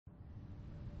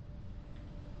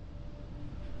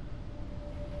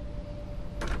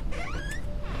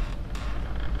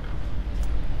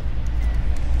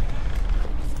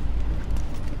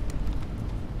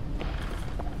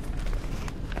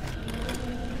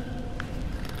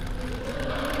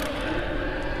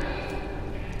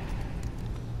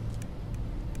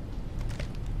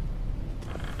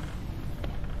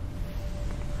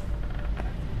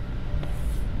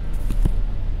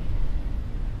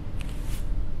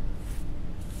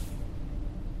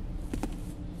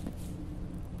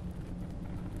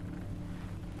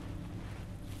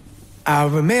I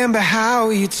remember how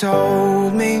you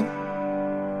told me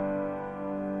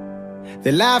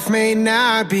that life may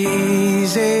not be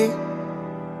easy,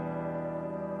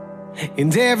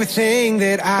 and everything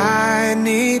that I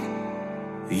need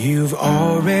you've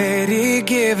already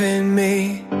given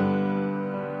me.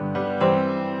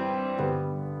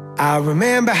 I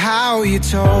remember how you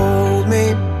told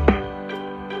me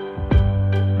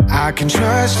I can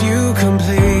trust you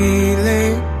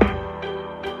completely.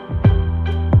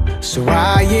 So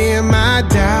why am I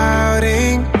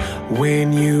doubting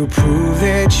when you prove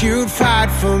that you'd fight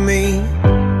for me?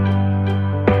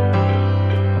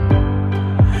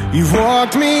 You've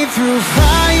walked me through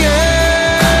fires,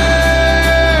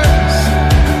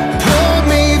 pulled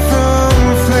me from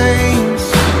flames.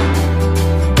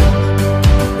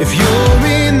 If you're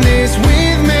in this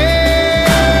with me,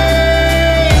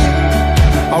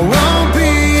 I won't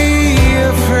be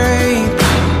afraid.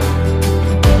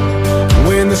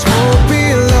 When the smoke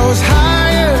billows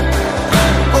higher,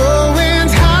 oh, and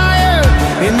higher,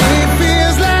 and it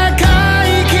feels like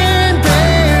I can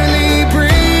barely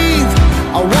breathe,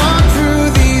 I walk through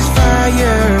these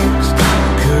fires,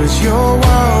 'cause you're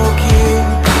walking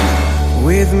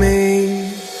with me.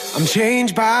 I'm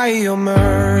changed by your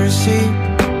mercy,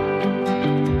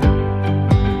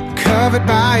 covered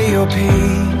by your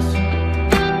peace.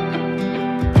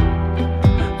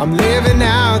 I'm living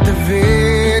out the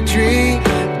victory.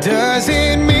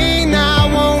 Doesn't mean I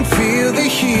won't feel the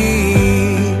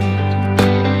heat.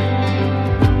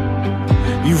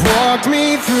 You've walked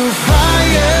me through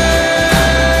fires,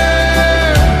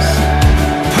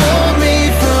 pulled me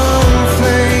from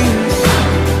flames.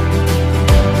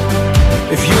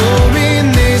 If you're in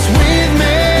this with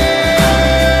me,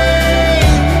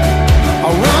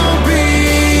 I won't be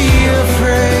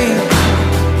afraid.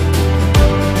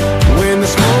 When the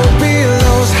smoke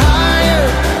billows higher,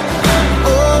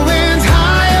 oh, and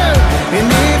higher, and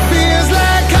it feels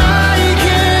like I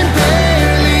can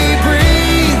barely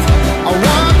breathe, I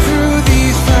walk through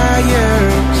these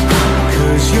fires,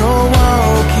 'cause you're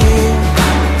walking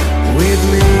with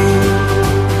me.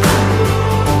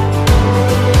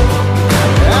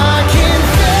 I can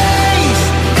face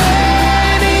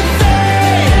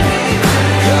anything,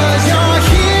 'cause you're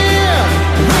here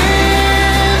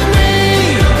with me.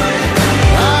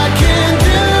 I can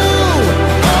do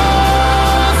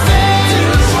all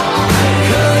things,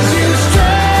 'cause you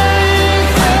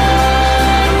strengthen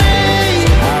me.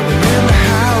 I remember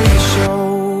how you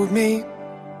showed me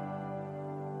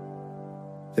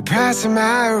the price of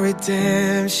my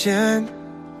redemption.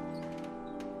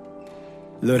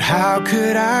 Lord, how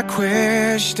could I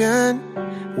question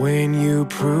when you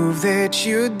prove that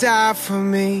you died for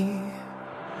me?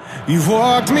 You've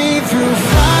walked me through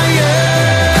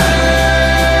fires,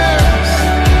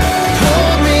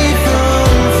 pulled me from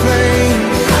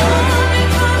flames.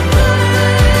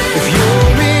 If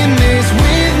you're in this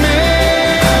with me,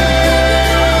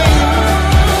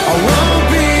 I won't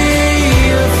be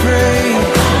afraid.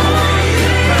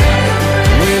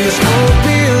 When the smoke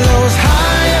billows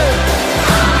higher,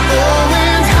 oh,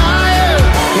 and higher,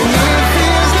 and it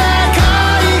feels like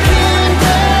I can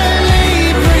barely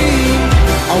breathe,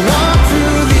 I walk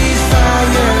through these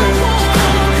fires,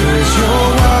 'cause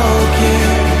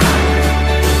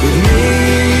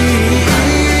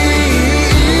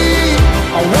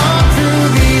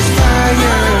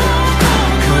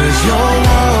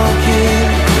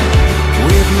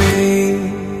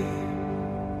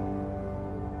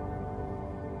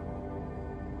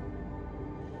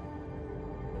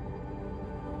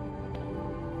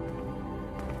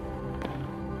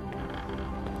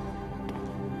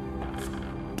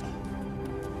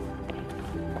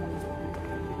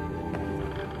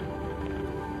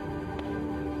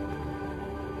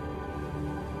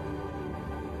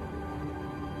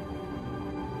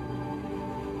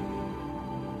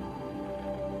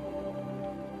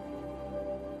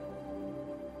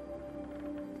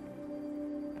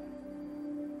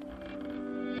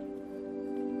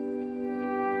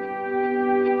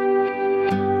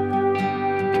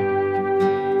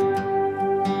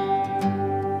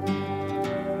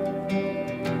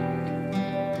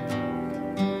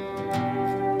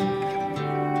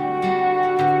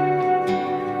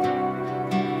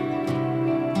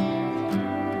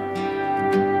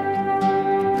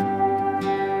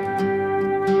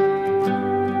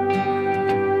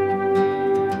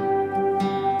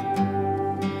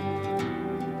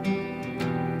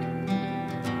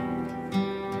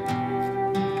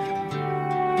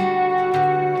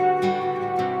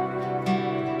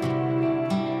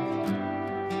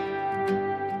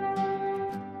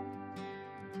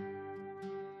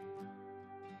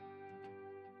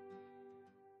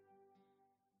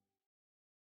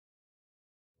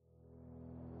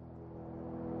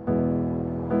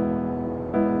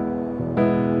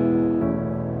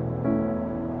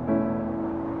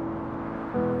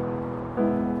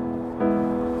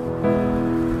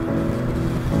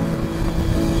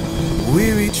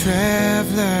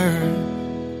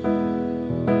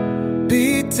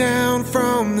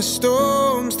the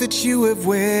storms that you have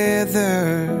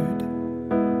weathered.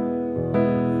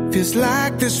 Feels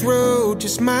like this road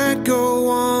just might go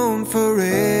on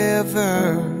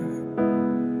forever.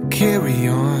 Carry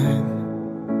on.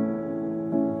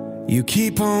 You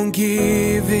keep on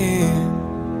giving,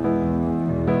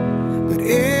 but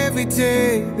every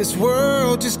day this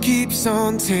world just keeps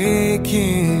on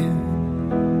taking.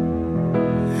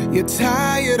 Your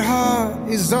tired heart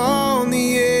is on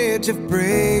the edge of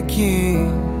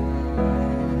breaking.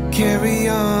 Carry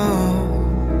on.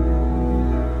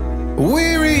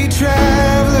 Weary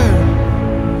traveler,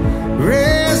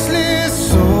 restless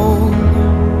soul,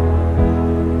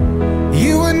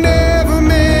 you were never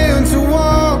meant to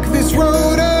walk this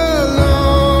road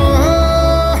alone.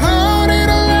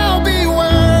 It'll all be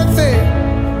worth it,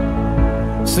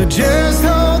 so just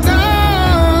hold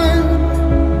on.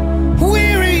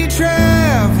 Weary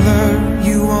traveler,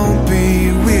 you won't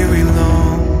be weary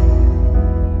long.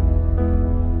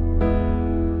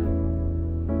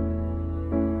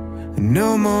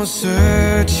 No more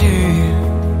searching.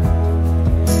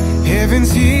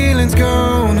 Heaven's healing's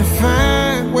gonna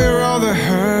find where all the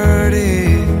hurt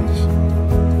is.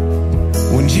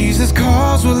 When Jesus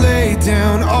calls, we'll lay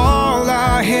down all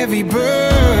our heavy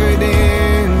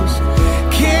burdens.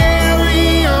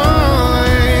 Carry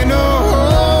on,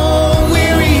 oh,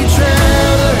 weary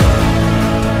traveler,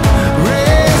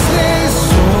 restless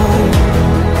soul,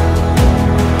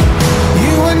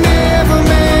 you were never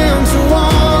meant to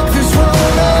walk this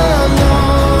road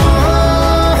alone.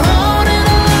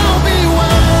 It'll all be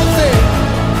worth it,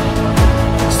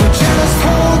 so just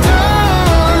hold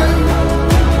on.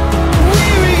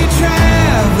 Weary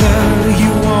traveler,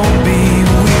 you won't be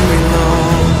weary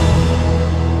long.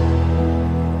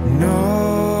 No,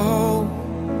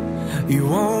 you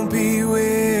won't be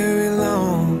weary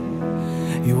long.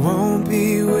 You won't be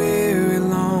weary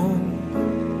long.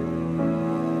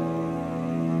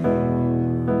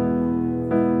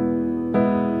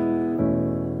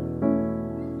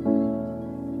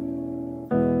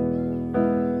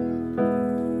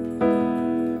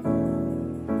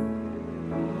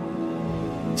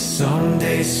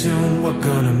 Someday soon we're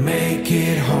gonna make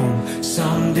it home.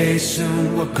 Someday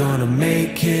soon we're gonna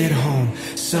make it home.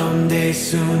 Someday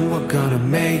soon we're gonna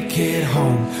make it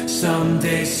home.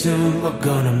 Someday soon we're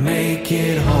gonna make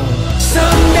it home.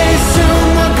 Someday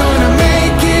soon we're gonna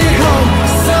make it home.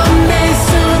 Someday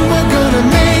soon we're gonna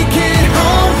make it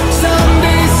home.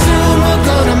 Someday soon we're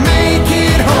gonna make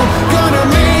it home. Gonna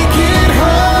make it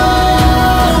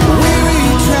home. Weary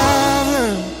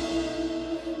traveler,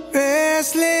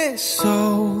 restless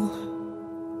soul,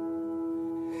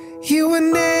 you were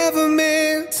never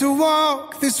meant to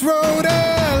walk this road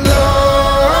alone.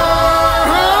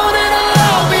 It'll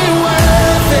all be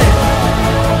worth it,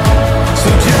 so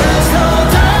just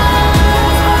hold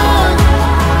on.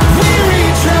 Weary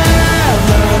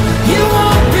traveler, you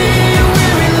won't be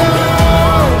weary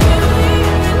long.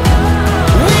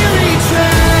 Weary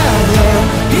traveler,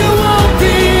 you won't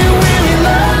be weary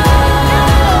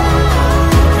long.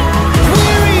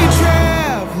 Weary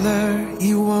traveler,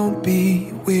 you won't be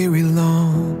weary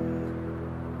long.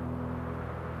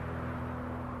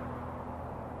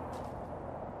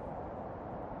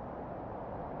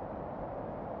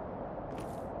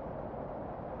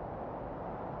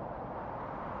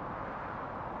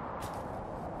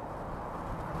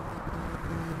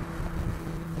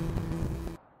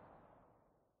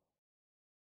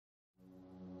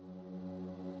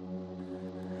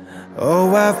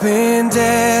 Oh, I've been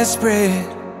desperate,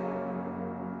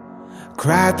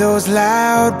 cried those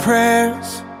loud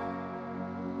prayers,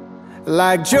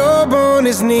 like Job on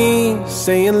his knees,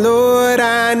 saying, Lord,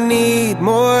 I need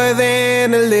more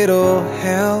than a little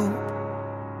help.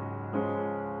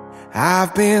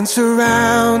 I've been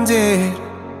surrounded,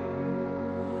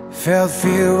 felt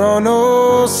fear on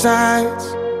all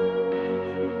sides,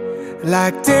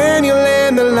 like Daniel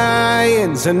and the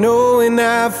lions. I know when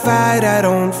I fight, I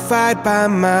don't fight by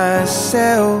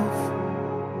myself.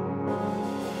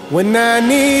 When I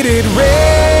needed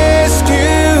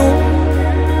rescue,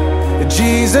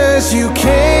 Jesus, you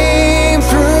came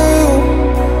through.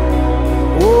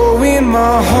 Oh, in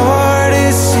my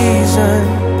hardest season,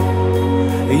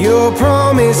 your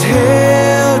promise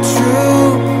held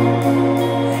true.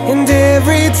 And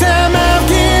every time I've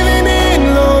given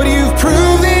in, Lord, you've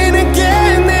proven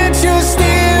again that you're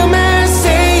still my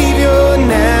Savior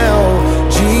now.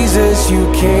 Jesus, you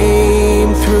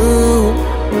came through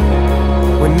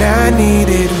when I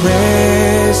needed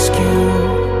rescue.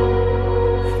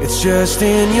 It's just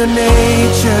in your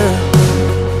nature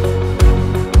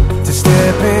to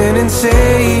step in and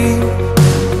save,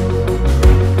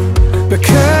 because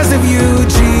because of you,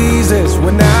 Jesus.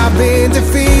 When I've been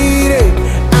defeated,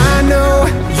 I know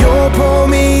you'll pull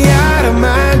me out of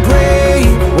my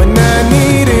grave. When I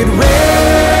needed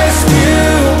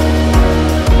rescue,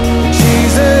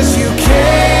 Jesus, you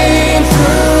came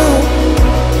through.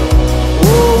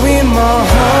 Oh, in my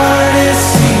hardest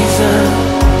season,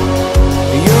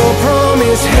 your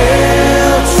promise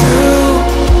held true.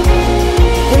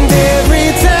 And every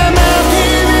time I've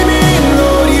given in,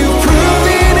 Lord, you've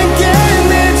proven again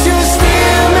that you're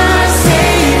still my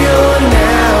Savior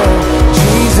now.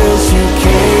 Jesus, you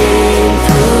came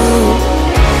through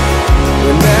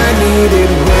when I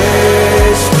needed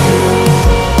rescue.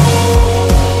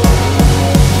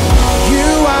 You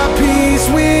are peace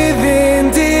within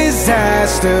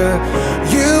disaster.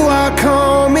 You are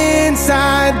calm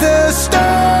inside the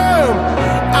storm.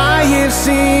 I have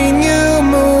seen you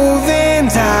move, and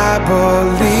I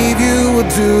believe you will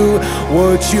do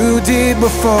what you did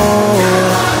before.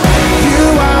 You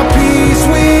are peace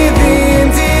within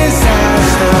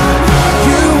disaster.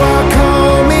 You are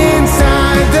calm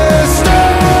inside the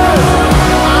storm.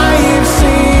 I have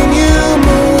seen you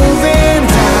move, and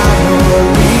I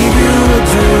believe you will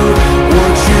do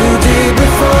what you did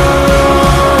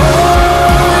before.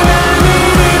 And I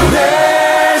needed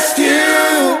rescue.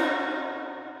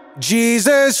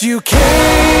 Jesus, you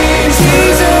came,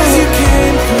 Jesus, you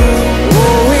came through.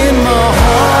 Oh, in my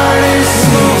hardest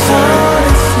season,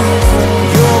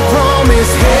 your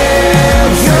promise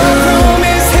held true.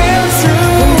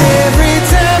 And every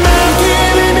time I'm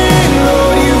giving in,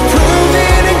 Lord, you've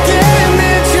proven again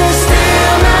that you're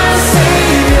still my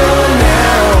Savior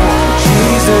now.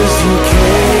 Jesus, you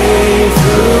came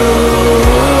through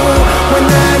when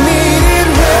I needed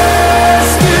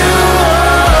rescue.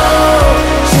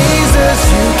 Jesus,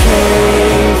 you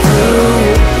came through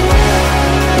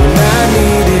when I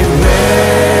needed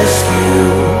rescue.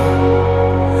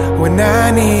 When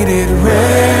I needed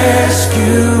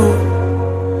rescue.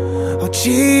 Oh,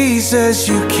 Jesus,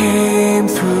 you came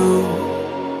through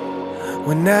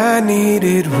when I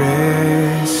needed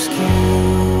rescue.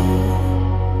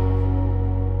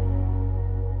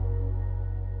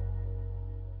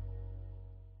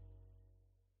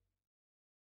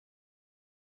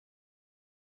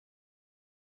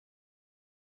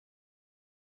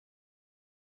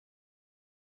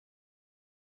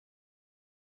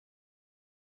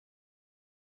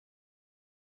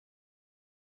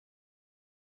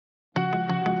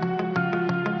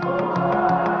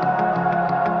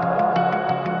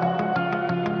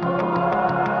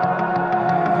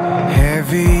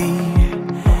 Heavy,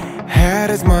 had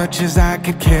as much as I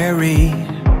could carry.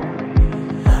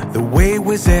 The weight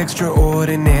was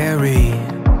extraordinary.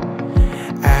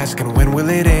 Asking when will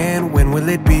it end, when will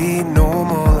it be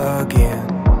normal again?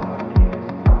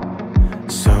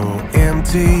 So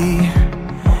empty,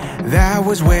 that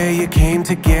was where you came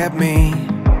to get me.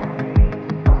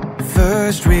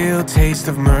 First real taste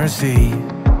of mercy.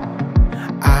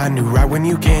 I knew right when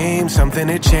you came, something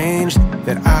had changed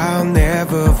that I'll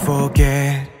never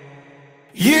forget.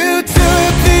 You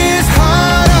took this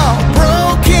heart all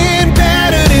broken,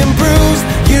 battered and bruised.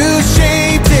 You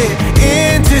shaped it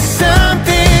into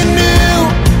something new.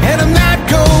 And I'm not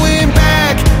going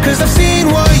back, 'cause I've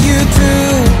seen what you do.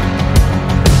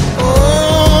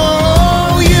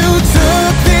 Oh, you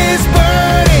took this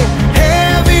burden,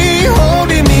 heavy,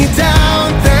 holding me down.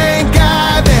 Thank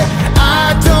God that I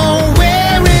don't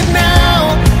wear it now.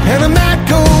 And I'm not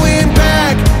going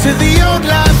back to the old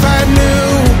life I knew,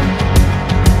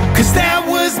 'cause that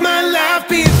was my life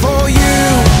before you.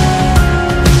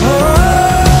 Oh,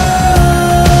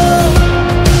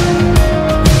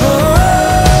 oh,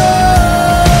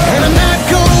 and I'm not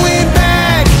going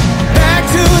back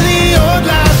to the old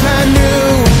life I knew,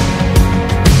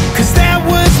 'cause that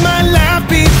was my life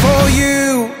before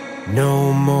you. No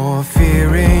more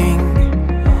fearing,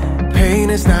 pain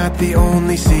is not the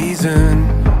only season.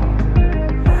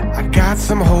 I got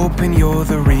some hope and you're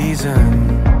the reason.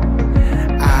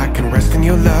 I can rest in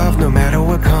your love no matter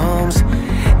what comes,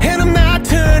 and I'm not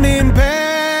turning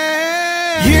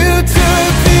back. You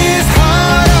took this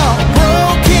heart all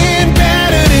broken,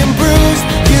 battered and bruised.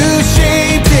 You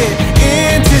shaped it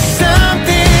into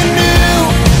something new.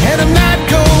 And I'm not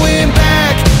going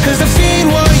back, 'cause I've seen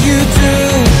what you do.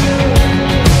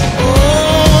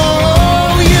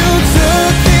 Oh, you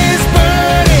took this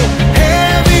burden,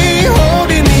 heavy,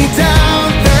 holding me down.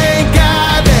 Thank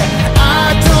God that I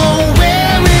don't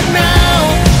wear it now.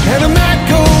 And I'm not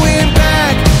going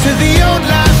back to the old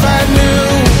life I knew,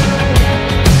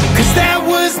 'cause that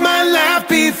was my life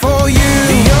before you.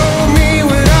 The old me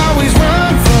would always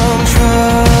run from trouble.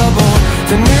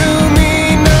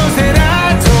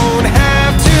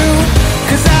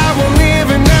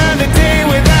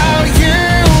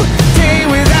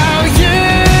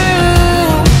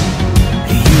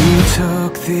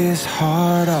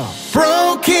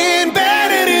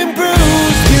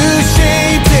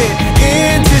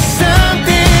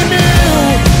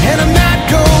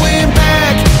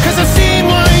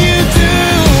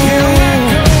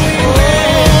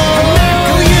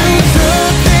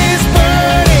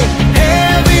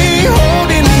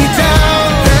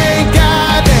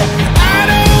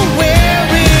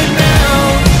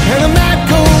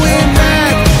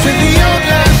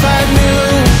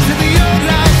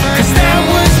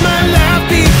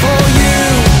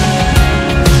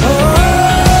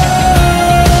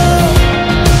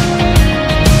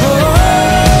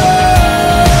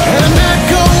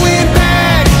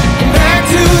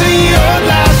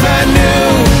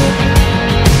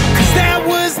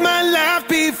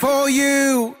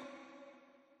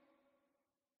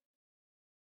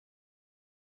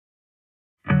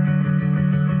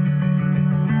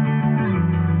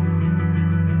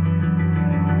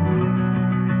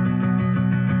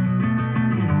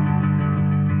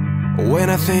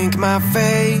 think my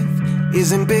faith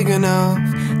isn't big enough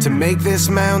to make this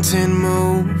mountain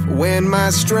move. When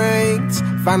my strength's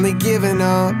finally given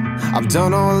up, I've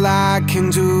done all I can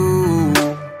do.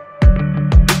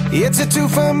 It's a too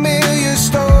familiar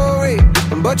story,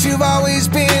 but you've always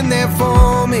been there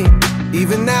for me.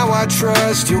 Even now I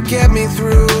trust you'll get me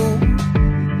through.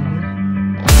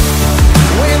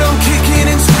 When I'm kicking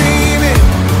and screaming,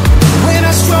 when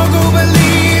I struggle,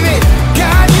 believe it,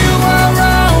 God, you are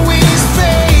always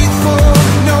faithful,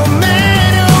 no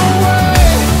matter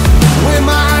what. When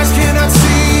my eyes cannot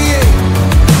see it,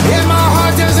 and my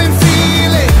heart doesn't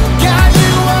feel it, God,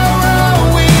 you are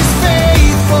always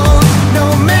faithful, no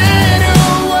matter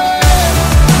what.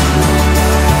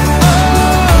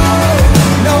 Oh,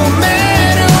 no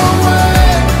matter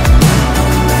what.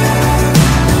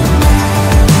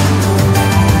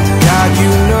 God,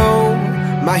 you know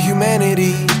my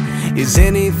humanity is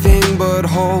anything but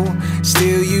whole.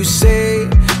 Still you say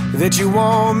that you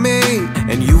want me,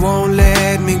 and you won't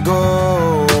let me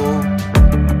go.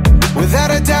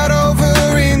 Without a doubt, over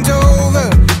and over,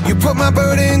 you put my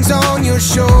burdens on your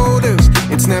shoulders.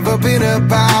 It's never been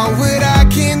about what I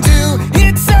can do,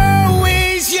 it's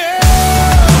always you.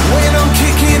 When I'm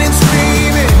kicking and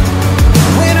screaming,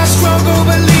 when I struggle,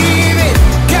 believe it,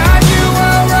 God, you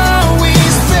are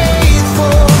always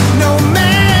faithful, no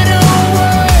matter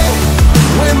what.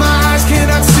 When my eyes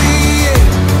cannot see it,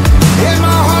 and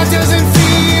my heart doesn't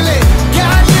feel it,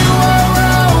 God, you are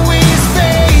always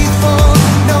faithful,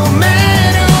 no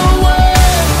matter what.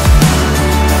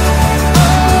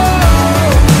 Oh,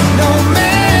 no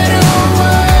matter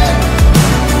what.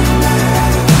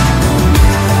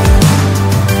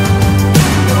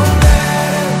 No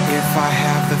matter if I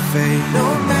have the faith, no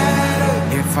matter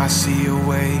if I see a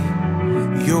way,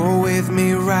 you're with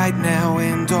me right now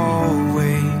and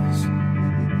always.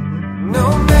 No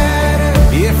matter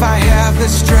if I have the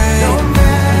strength, no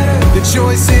matter the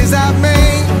choices I've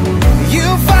made,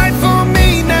 you fight for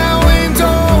me now and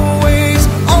always,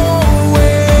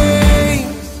 always.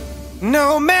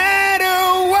 No matter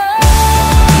what.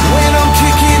 When I'm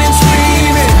kicking and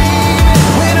screaming,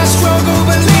 when I struggle,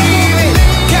 believe it,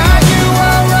 God, you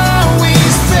are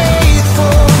always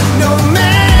faithful, no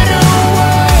matter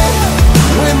what.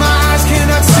 When my eyes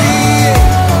cannot see it,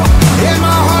 and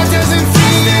my heart doesn't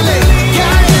feel it,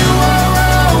 God, you are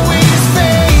always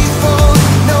faithful,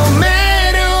 no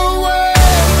matter what.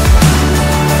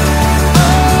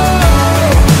 Oh,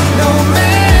 no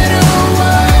matter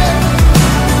what.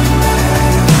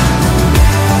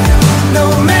 No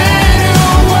matter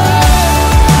what.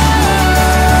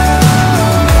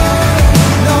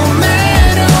 No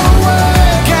matter what.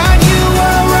 God, you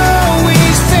are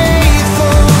always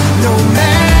faithful, no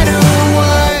matter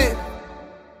what.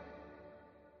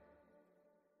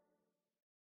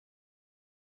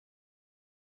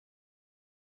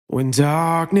 When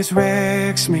darkness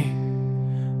wrecks me,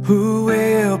 who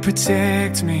will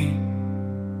protect me?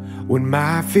 When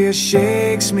my fear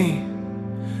shakes me,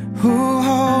 who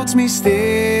holds me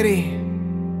steady?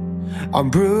 I'm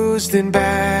bruised and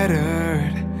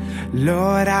battered,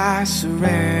 Lord, I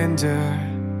surrender.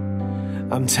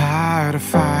 I'm tired of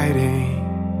fighting,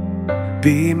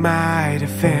 be my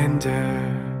defender.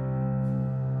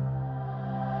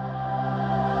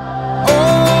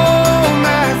 Oh,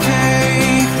 my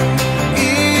faith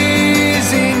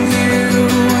is in you.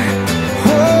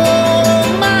 Hold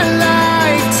my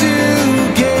life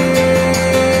together.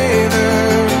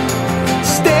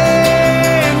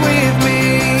 Stand with me,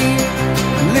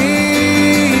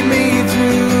 lead me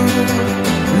through.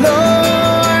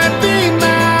 Lord, be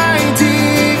my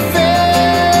defender.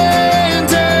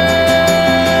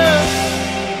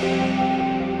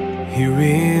 Here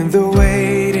in the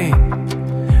waiting,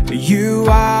 you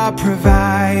are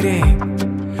providing.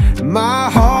 My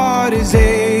heart is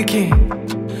aching,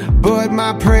 but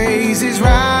my praise is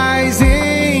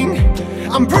rising.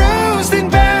 I'm bruised and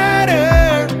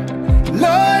battered,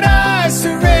 Lord, I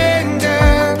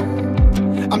surrender.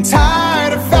 I'm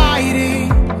tired of fighting,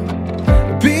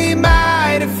 be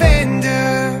my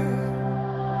defender.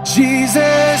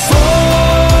 Jesus,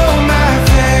 oh, my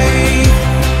faith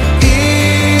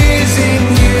is in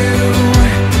you.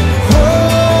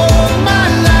 Hold my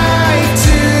life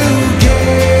together.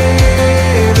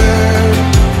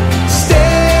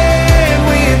 Stand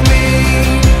with me,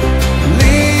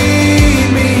 lead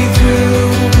me through.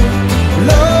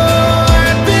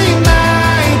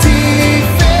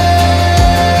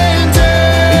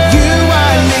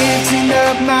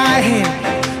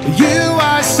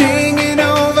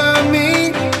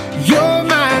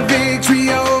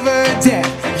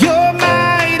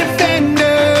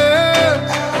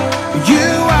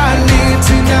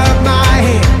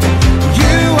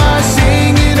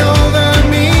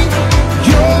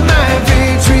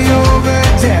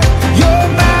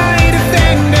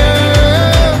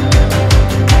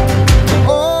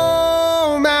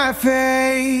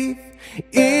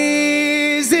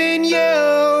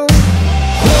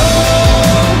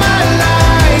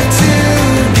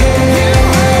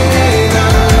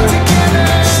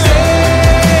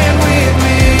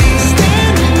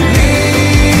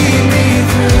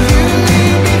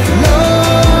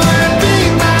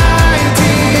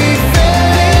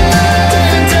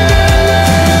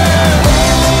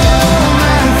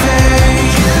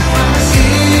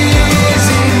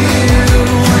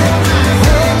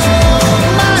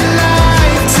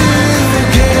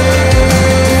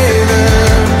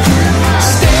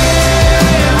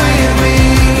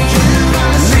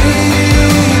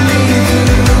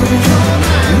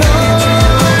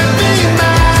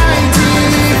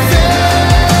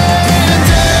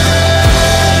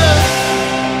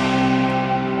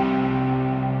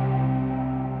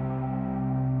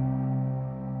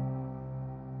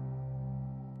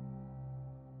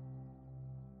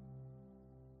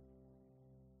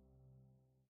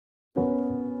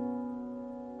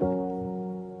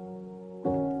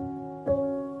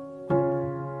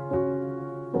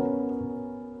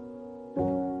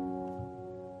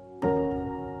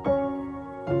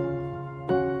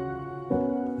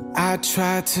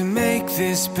 tried to make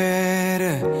this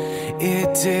better,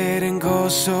 it didn't go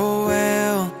so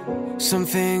well. Some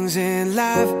things in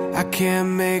life I can't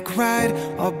make right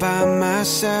all by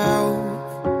myself.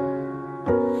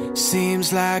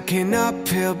 Seems like an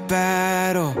uphill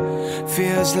battle,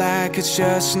 feels like it's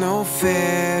just no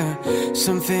fair.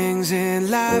 Some things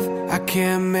in life I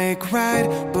can't make right,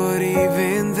 but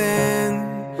even then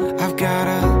I've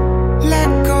gotta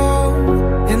let go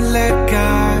and let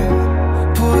God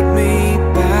put me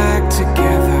back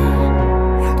together.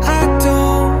 I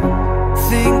don't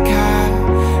think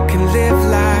I can live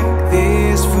like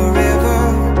this forever.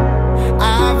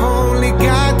 I've only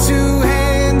got two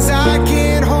hands, I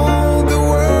can't hold the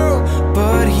world,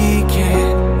 but he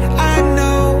can. I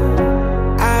know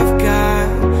I've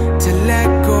got to let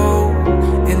go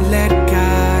and let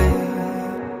God.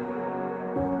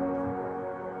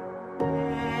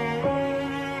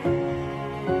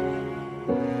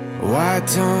 Why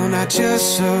don't I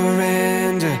just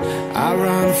surrender? I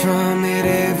run from it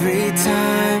every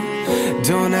time.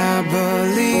 Don't I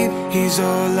believe he's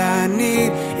all I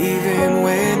need, even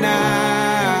when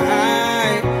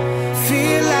I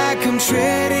feel like I'm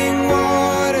treading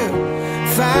water,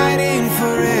 fighting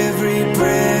for every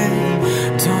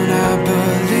breath. Don't I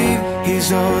believe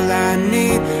he's all I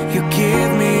need? You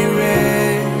give me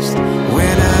rest.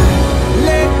 When I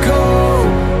let go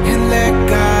and let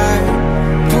God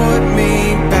put me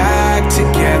back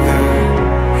together,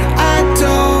 I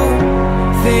don't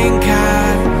think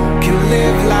I can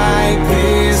live like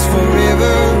this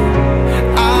forever.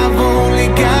 I've only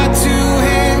got two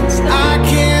hands, I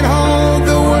can't hold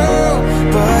the world,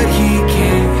 but he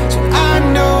can. So I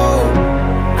know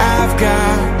I've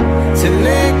got to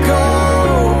let go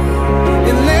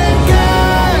and let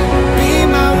God be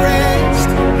my rest,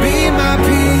 be my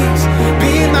peace,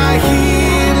 be my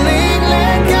healing.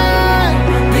 Let God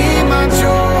be my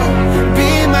joy,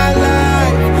 be my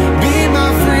life, be my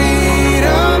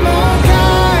freedom. Oh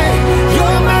God,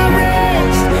 you're my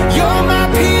rest, you're my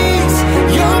peace,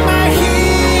 you're my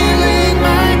healing.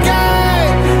 My God,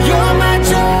 you're my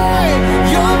joy,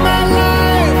 you're my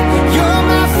life, you're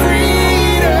my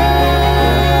freedom.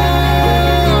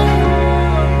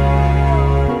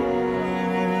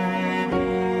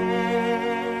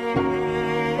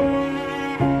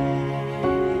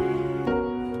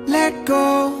 Let go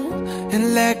and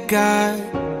let God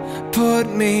put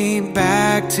me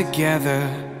back together.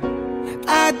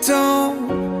 I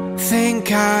don't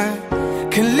think I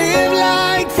can live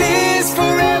like this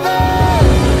forever.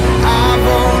 I've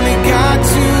only got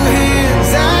two hands,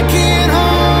 I can't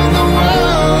hold the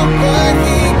world, but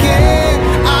he can.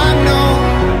 I know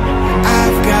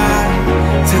I've got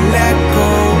to let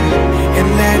go and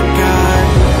let God.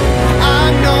 I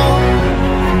know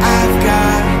I've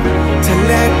got to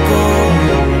let go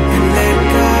and let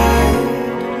God.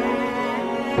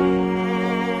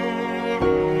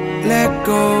 Let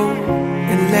go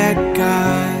and let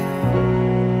God.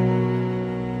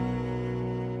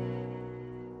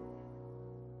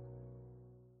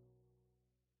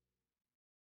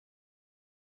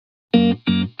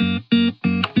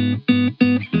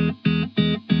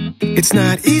 It's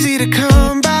not easy to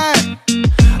come by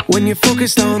when you're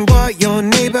focused on what your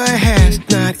neighbor has.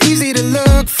 Not easy to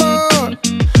look for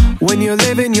when you're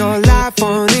living your life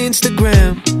on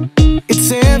Instagram.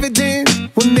 It's evident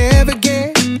we'll never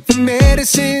get the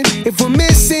medicine if we're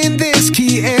missing this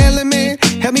key element.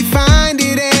 Help me find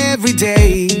it every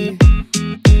day.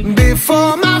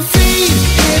 Before my feet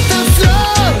hit the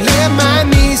floor, let my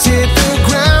knees hit the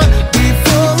ground.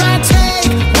 Before I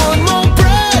take one more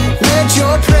breath, let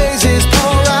your praises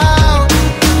pour out.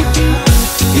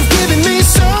 You've given me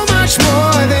so much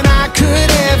more than I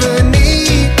could ever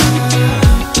need.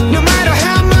 No matter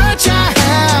how much I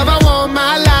have, I want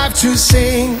my life to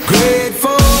sing.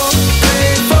 Grateful,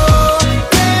 grateful,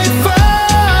 grateful,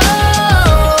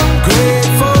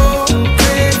 grateful,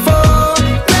 grateful,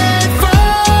 grateful.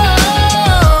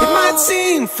 It might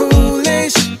seem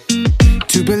foolish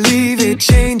to believe it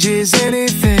changes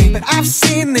anything, but I've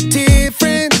seen the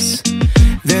difference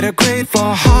that a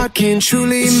grateful heart can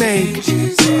truly make.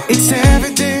 It's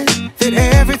evident that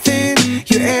everything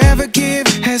you ever give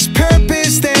has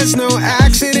purpose, there's no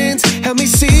accidents. Help me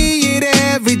see it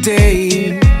every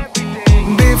day.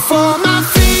 Before my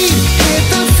feet hit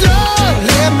the floor,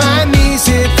 let my knees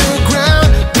hit the ground.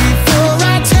 Before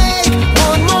I take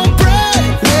one more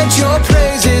breath, let your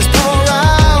praises pour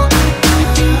out.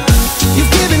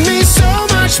 You've given me so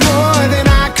much more than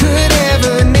I could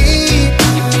ever need.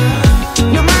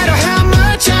 No matter how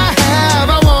much I have,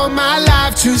 I want my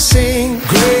life to sing.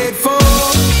 Grateful,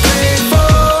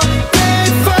 grateful,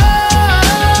 grateful,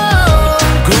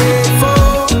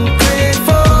 grateful, grateful.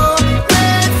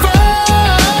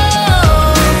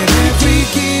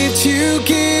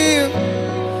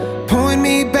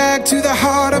 me back to the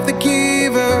heart of the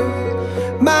giver.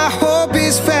 My hope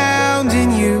is found in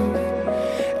you.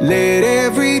 Let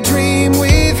every dream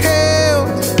withheld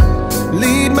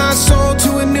lead my soul to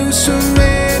a new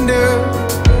surrender.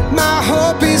 My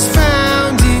hope is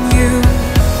found in you.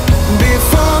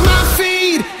 Before my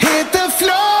feet hit the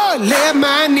floor, let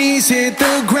my knees hit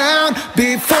the ground.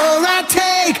 Before I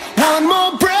take one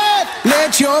more breath,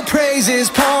 let your praises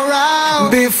pour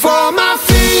out. Before my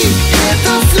feet hit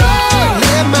the floor,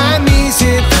 let my knees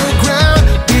hit the ground.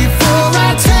 Before I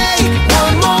take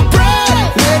one more breath,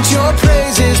 let your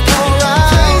praises pour out.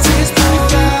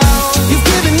 You've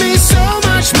given me so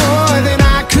much more than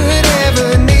I could ever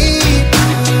need.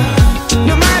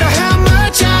 No matter how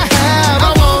much I have,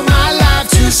 I want my life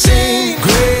to sing.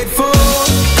 Grateful,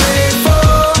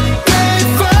 grateful,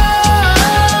 grateful.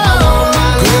 I want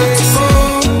my life to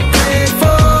sing.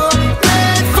 Grateful,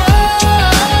 grateful.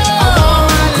 I want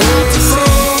my life to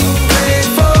sing.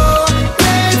 Grateful,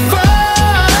 grateful.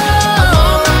 I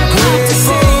want my life to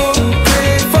sing.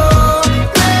 Grateful,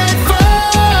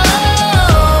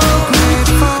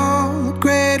 grateful,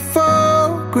 grateful,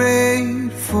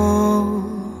 grateful.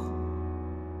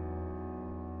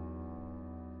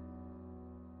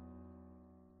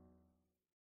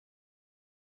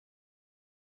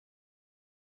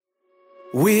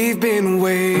 We've been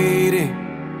waiting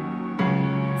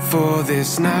for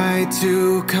this night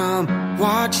to come,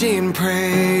 watching,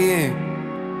 praying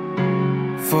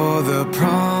for the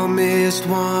promised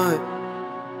one.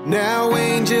 Now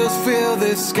angels fill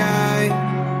the sky,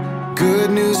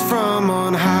 good news from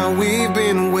on high. We've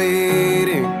been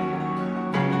waiting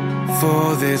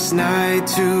for this night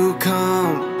to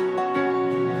come.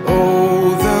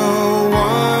 Oh, the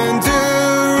wonder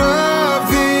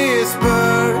of this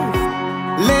birth,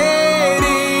 let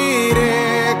it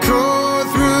echo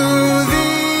through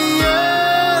the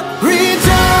earth.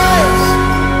 Rejoice,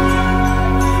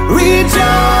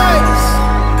 rejoice,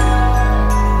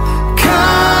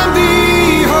 come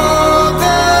behold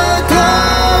the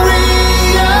glorious.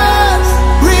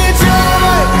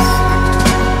 Rejoice,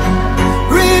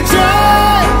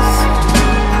 rejoice,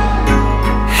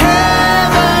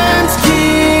 heaven's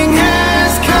King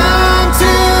has come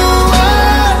to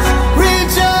us.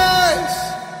 Rejoice,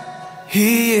 He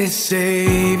is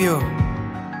Savior,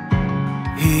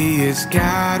 He is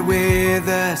God with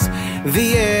us, the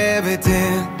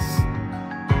evidence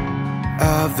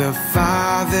of the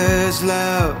Father's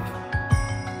love.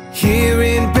 Here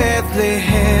in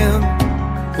Bethlehem,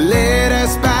 let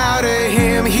us bow to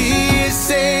Him. He is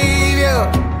Savior,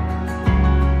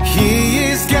 He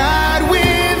is God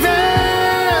with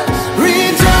us.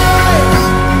 Rejoice,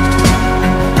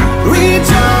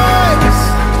 rejoice,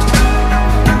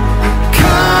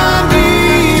 come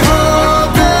behold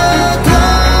the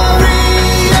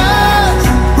glorious.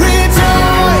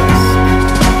 Rejoice,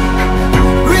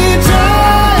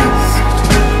 rejoice,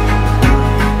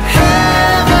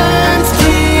 heaven's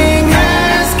King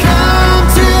has come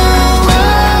to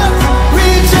us.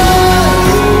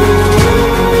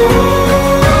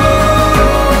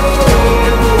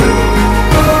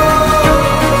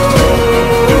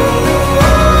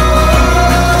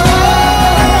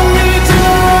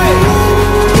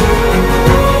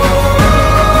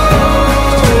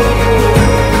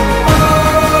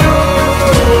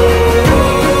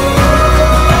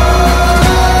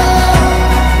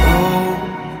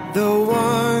 The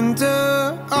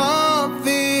wonder of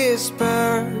this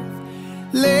birth,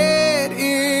 let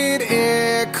it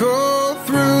echo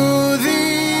through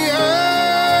the earth.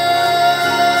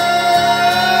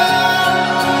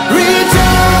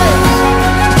 Rejoice,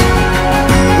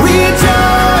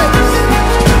 rejoice,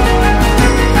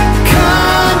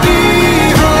 come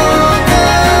behold the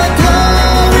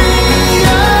glorious.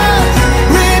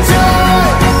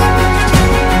 Rejoice,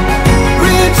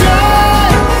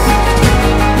 rejoice,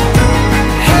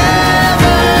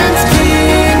 heaven's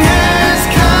King has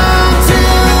come to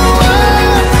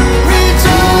us.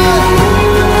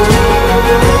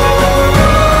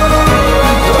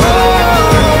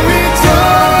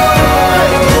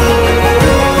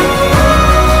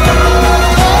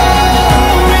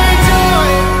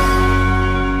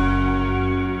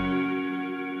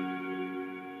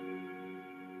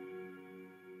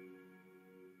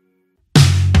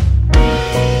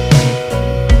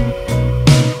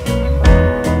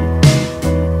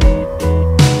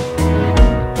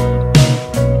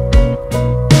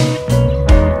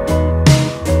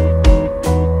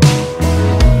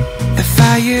 The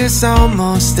fire's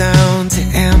almost down to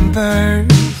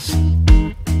embers.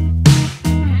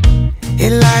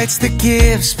 It lights the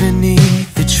gifts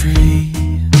beneath the tree.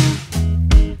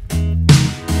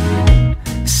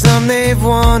 Some they've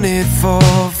wanted for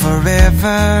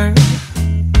forever,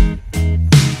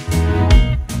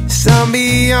 some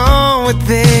beyond what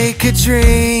they could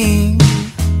dream.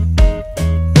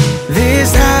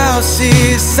 This house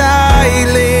is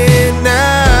silent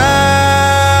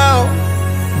now,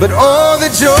 but oh,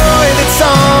 the joy that's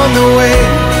on the way.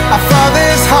 Our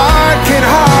Father's heart can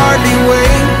hardly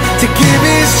wait to give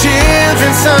His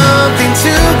children something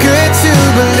too good to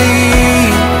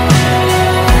believe.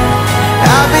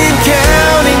 I've been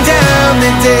counting down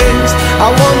the days. I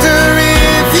wonder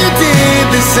if you did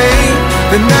the same.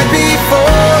 The night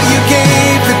before you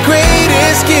gave the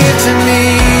greatest gift to me.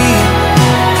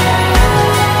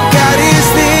 God, is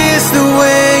this the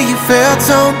way you felt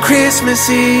on Christmas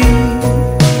Eve?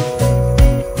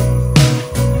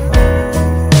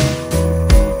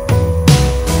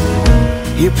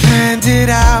 You planned it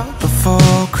out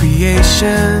before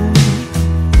creation.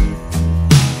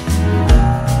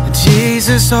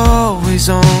 Jesus always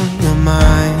on your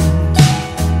mind.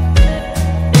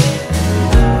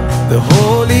 The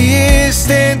holiest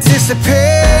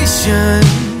anticipation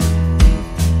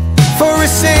for a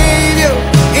Savior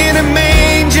in a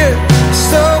manger,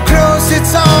 so close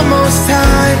it's almost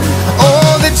time.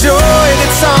 Oh, the joy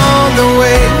that's on the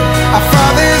way. Our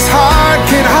Father's heart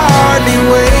can hardly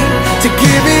wait to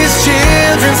give His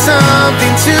children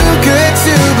something too good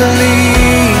to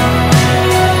believe.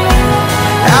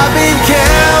 I've been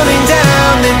counting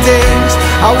down the days.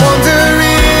 I wonder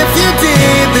if you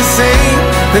did the same.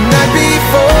 The night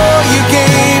before you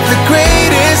gave the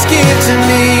greatest gift to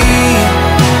me.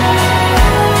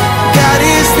 God,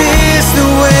 is this the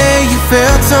way you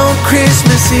felt on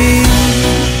Christmas Eve?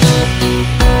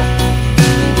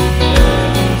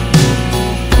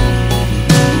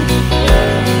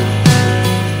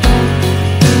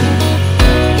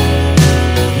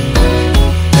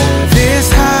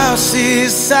 This house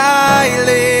is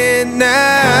silent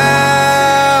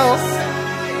now,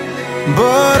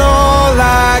 but all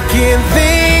I can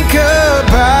think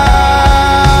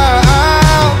about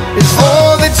is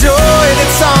all the joy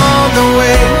that's on the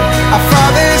way. Our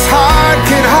Father's heart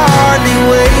can hardly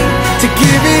wait to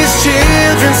give His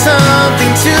children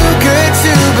something too good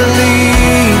to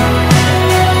believe.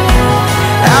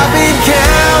 I've been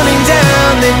counting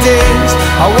down the days.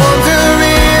 I wonder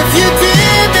if you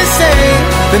did the same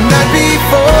the night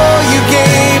before